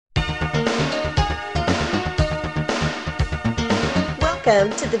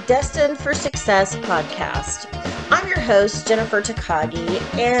Welcome to the Destined for Success podcast. I'm your host, Jennifer Takagi,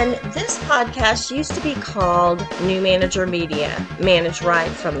 and this podcast used to be called New Manager Media, Manage Right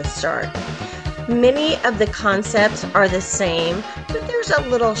from the Start. Many of the concepts are the same, but there's a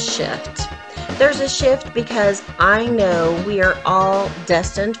little shift. There's a shift because I know we are all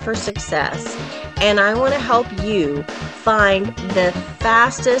destined for success, and I want to help you find the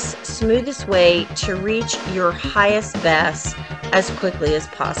fastest, smoothest way to reach your highest best as quickly as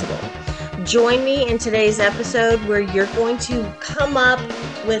possible. Join me in today's episode where you're going to come up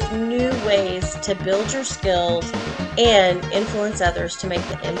with new ways to build your skills and influence others to make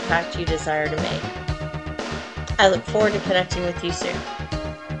the impact you desire to make. I look forward to connecting with you soon.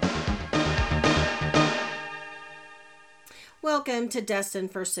 Welcome to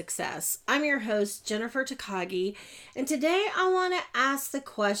Destined for Success. I'm your host, Jennifer Takagi, and today I want to ask the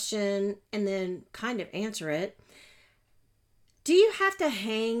question and then kind of answer it. Do you have to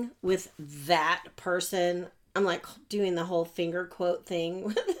hang with that person? I'm like doing the whole finger quote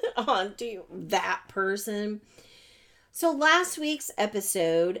thing on that person. So last week's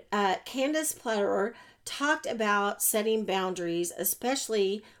episode, Candace Platter talked about setting boundaries,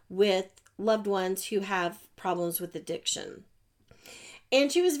 especially with loved ones who have problems with addiction.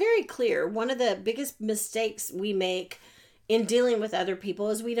 And she was very clear. One of the biggest mistakes we make in dealing with other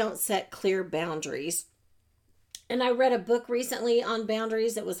people is we don't set clear boundaries. And I read a book recently on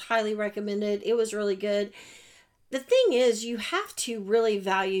boundaries that was highly recommended. It was really good. The thing is, you have to really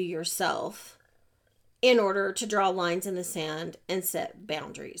value yourself in order to draw lines in the sand and set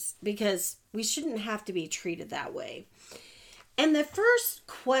boundaries, because we shouldn't have to be treated that way. And the first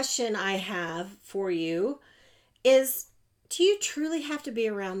question I have for you is, do you truly have to be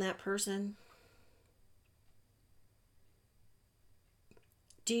around that person?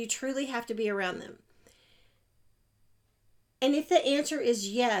 Do you truly have to be around them? And if the answer is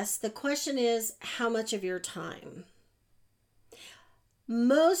yes, the question is, how much of your time?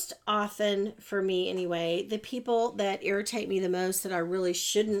 Most often, for me anyway, the people that irritate me the most, that I really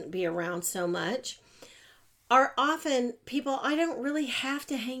shouldn't be around so much, are often people I don't really have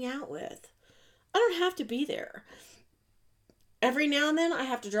to hang out with. I don't have to be there. Every now and then I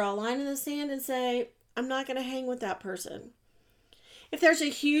have to draw a line in the sand and say, I'm not going to hang with that person. If there's a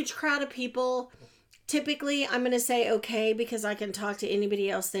huge crowd of people, typically I'm going to say okay, because I can talk to anybody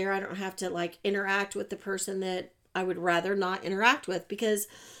else there. I don't have to interact with the person that I would rather not interact with because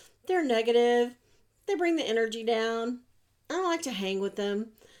they're negative. They bring the energy down. I don't like to hang with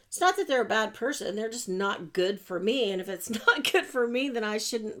them. It's not that they're a bad person. They're just not good for me. And if it's not good for me, then I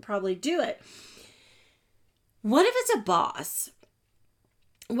shouldn't probably do it. What if it's a boss?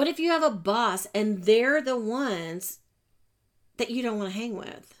 What if you have a boss and they're the ones that you don't want to hang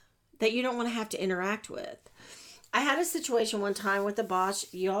with, that you don't want to have to interact with? I had a situation one time with a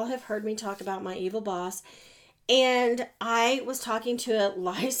boss. You all have heard me talk about my evil boss. And I was talking to a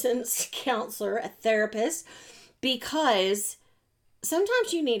licensed counselor, a therapist, because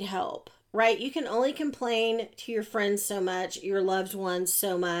sometimes you need help, right? You can only complain to your friends so much, your loved ones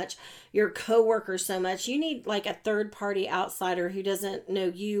so much, your coworkers so much. You need a third party outsider who doesn't know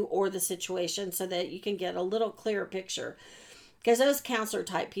you or the situation so that you can get a little clearer picture. Because those counselor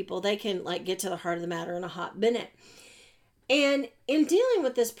type people, they can get to the heart of the matter in a hot minute. And in dealing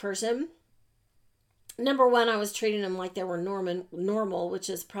with this person, number one, I was treating them like they were normal, which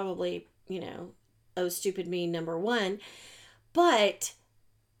is probably, oh, stupid me, number one. But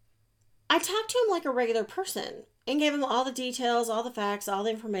I talked to him like a regular person and gave him all the details, all the facts, all the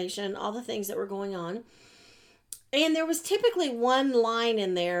information, all the things that were going on. And there was typically one line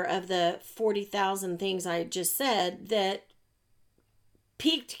in there of the 40,000 things I had just said that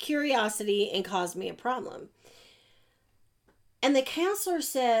piqued curiosity and caused me a problem. And the counselor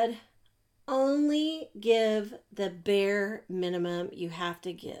said, only give the bare minimum you have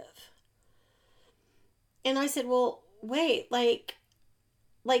to give. And I said, well, wait,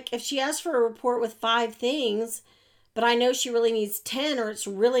 if she asked for a report with 5 things, but I know she really needs 10, or it's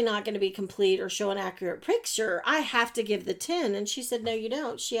really not going to be complete or show an accurate picture, I have to give the 10. And she said, no, you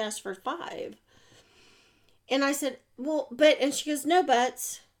don't. She asked for 5. And I said, well, and she goes, no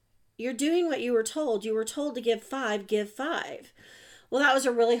buts. You're doing what you were told. You were told to give 5, give 5. Well, that was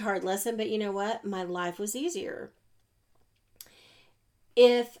a really hard lesson, but you know what? My life was easier.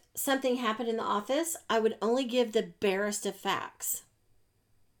 If something happened in the office, I would only give the barest of facts.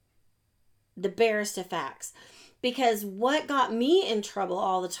 The barest of facts. Because what got me in trouble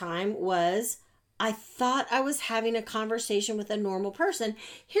all the time was I thought I was having a conversation with a normal person.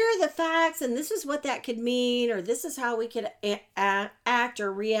 Here are the facts, and this is what that could mean, or this is how we could act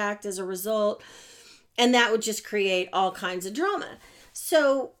or react as a result. And that would just create all kinds of drama.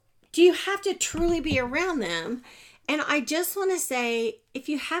 So, do you have to truly be around them? And I just want to say, if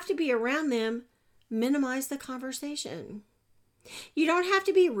you have to be around them, minimize the conversation. You don't have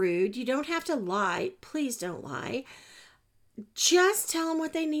to be rude. You don't have to lie. Please don't lie. Just tell them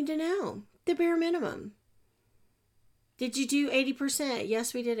what they need to know. The bare minimum. Did you do 80%?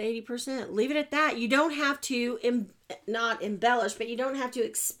 Yes, we did 80%. Leave it at that. You don't have to, not embellish, but you don't have to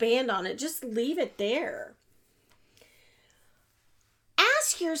expand on it. Just leave it there.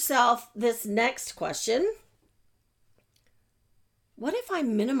 Ask yourself this next question. What if I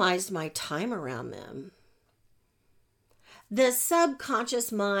minimized my time around them? The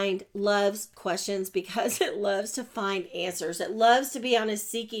subconscious mind loves questions because it loves to find answers. It loves to be on a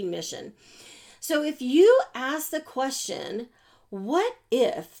seeking mission. So if you ask the question, what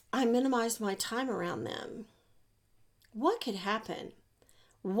if I minimized my time around them? What could happen?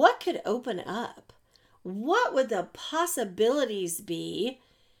 What could open up? What would the possibilities be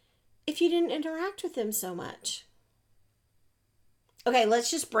if you didn't interact with them so much? Okay, let's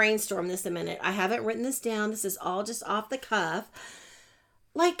just brainstorm this a minute. I haven't written this down. This is all just off the cuff.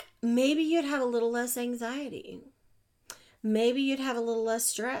 Like, maybe you'd have a little less anxiety. Maybe you'd have a little less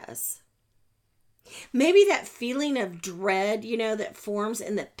stress. Maybe that feeling of dread, that forms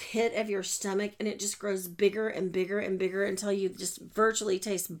in the pit of your stomach and it just grows bigger and bigger and bigger until you just virtually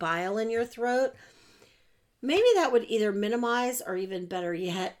taste bile in your throat. Maybe that would either minimize, or even better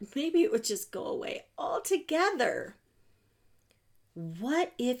yet, maybe it would just go away altogether.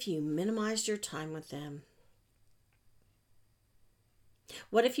 What if you minimized your time with them?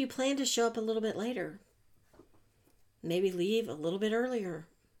 What if you plan to show up a little bit later? Maybe leave a little bit earlier.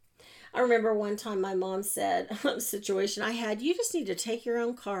 I remember one time my mom said, on a situation I had, you just need to take your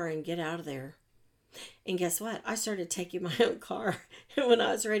own car and get out of there. And guess what? I started taking my own car. And when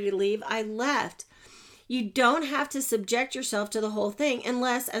I was ready to leave, I left. You don't have to subject yourself to the whole thing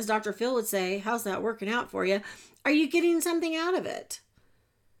unless, as Dr. Phil would say, how's that working out for you? Are you getting something out of it?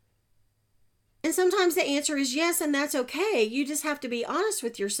 And sometimes the answer is yes, and that's okay. You just have to be honest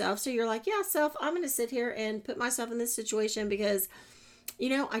with yourself. So you're like, yeah, self, I'm going to sit here and put myself in this situation because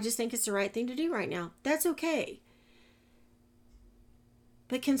I just think it's the right thing to do right now. That's okay.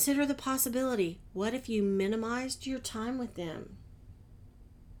 But consider the possibility. What if you minimized your time with them?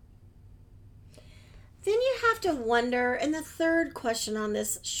 Then you have to wonder, and the third question on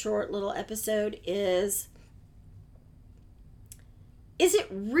this short little episode is it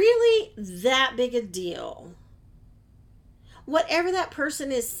really that big a deal? Whatever that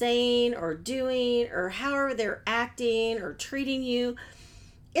person is saying or doing or however they're acting or treating you,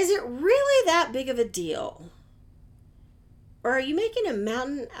 is it really that big of a deal? Or are you making a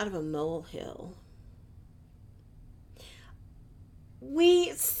mountain out of a molehill?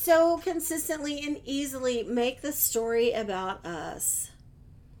 We so consistently and easily make the story about us.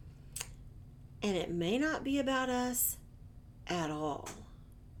 And it may not be about us at all.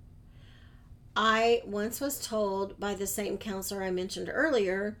 I once was told by the same counselor I mentioned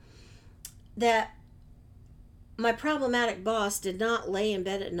earlier that my problematic boss did not lay in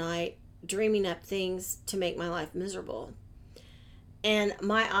bed at night dreaming up things to make my life miserable. And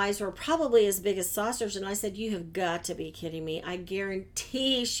my eyes were probably as big as saucers, and I said, you have got to be kidding me. I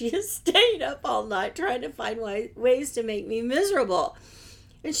guarantee she has stayed up all night trying to find ways to make me miserable.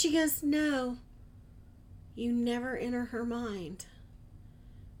 And she goes, no, you never enter her mind.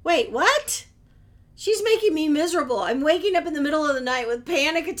 Wait, what? She's making me miserable. I'm waking up in the middle of the night with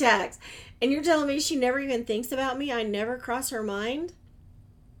panic attacks. And you're telling me she never even thinks about me? I never cross her mind?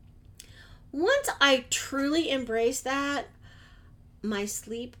 Once I truly embraced that, my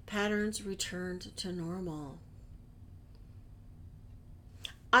sleep patterns returned to normal.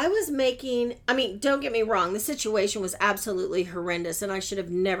 Don't get me wrong, the situation was absolutely horrendous and I should have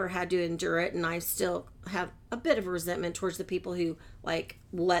never had to endure it, and I still have a bit of resentment towards the people who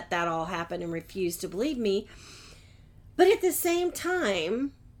let that all happen and refuse to believe me. But at the same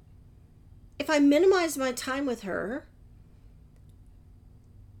time, if I minimized my time with her,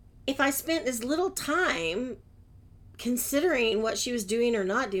 if I spent as little time considering what she was doing or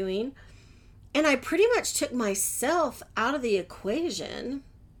not doing, and I pretty much took myself out of the equation,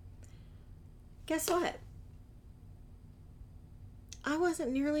 guess what? I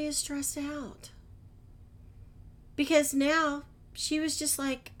wasn't nearly as stressed out. Because now she was just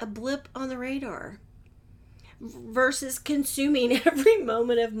like a blip on the radar versus consuming every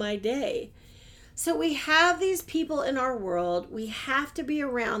moment of my day. So we have these people in our world. We have to be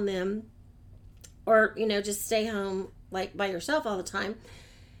around them, or, just stay home by yourself all the time.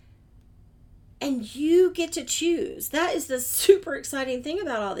 And you get to choose. That is the super exciting thing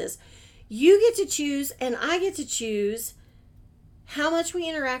about all this. You get to choose, and I get to choose how much we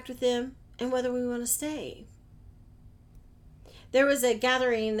interact with them, and whether we want to stay. There was a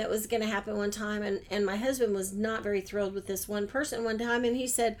gathering that was going to happen one time, and my husband was not very thrilled with this one person one time, and he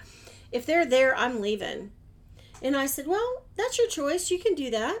said, if they're there, I'm leaving. And I said, well, that's your choice. You can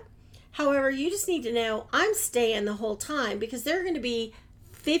do that. However, you just need to know I'm staying the whole time, because there are going to be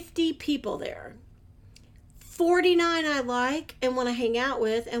 50 people there. 49 I like and want to hang out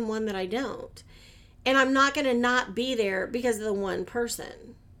with, and one that I don't. And I'm not going to not be there because of the one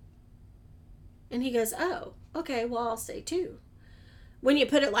person. And he goes, oh, okay, well, I'll stay too. When you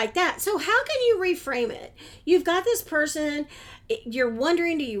put it like that. So how can you reframe it? You've got this person, you're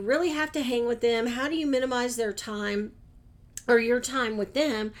wondering, do you really have to hang with them? How do you minimize their time or your time with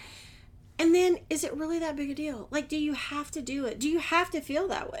them? And then, is it really that big a deal? Like, do you have to do it? Do you have to feel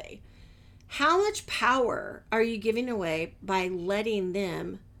that way? How much power are you giving away by letting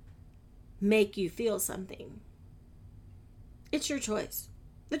them make you feel something? It's your choice.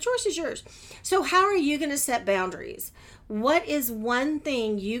 The choice is yours. So how are you going to set boundaries? What is one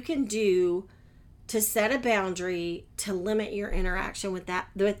thing you can do to set a boundary to limit your interaction with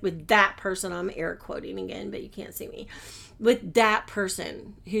that person? I'm air quoting again, but you can't see me. With that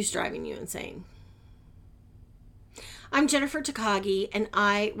person who's driving you insane. I'm Jennifer Takagi, and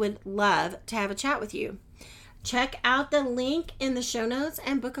I would love to have a chat with you. Check out the link in the show notes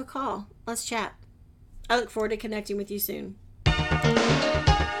and book a call. Let's chat. I look forward to connecting with you soon.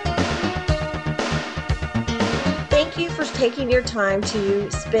 Thank you for taking your time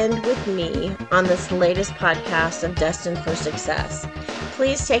to spend with me on this latest podcast of Destined for Success.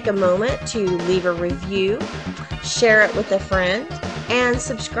 Please take a moment to leave a review, share it with a friend, and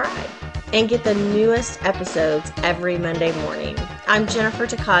subscribe, and get the newest episodes every Monday morning. I'm Jennifer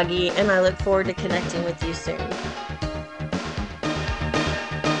Takagi, and I look forward to connecting with you soon.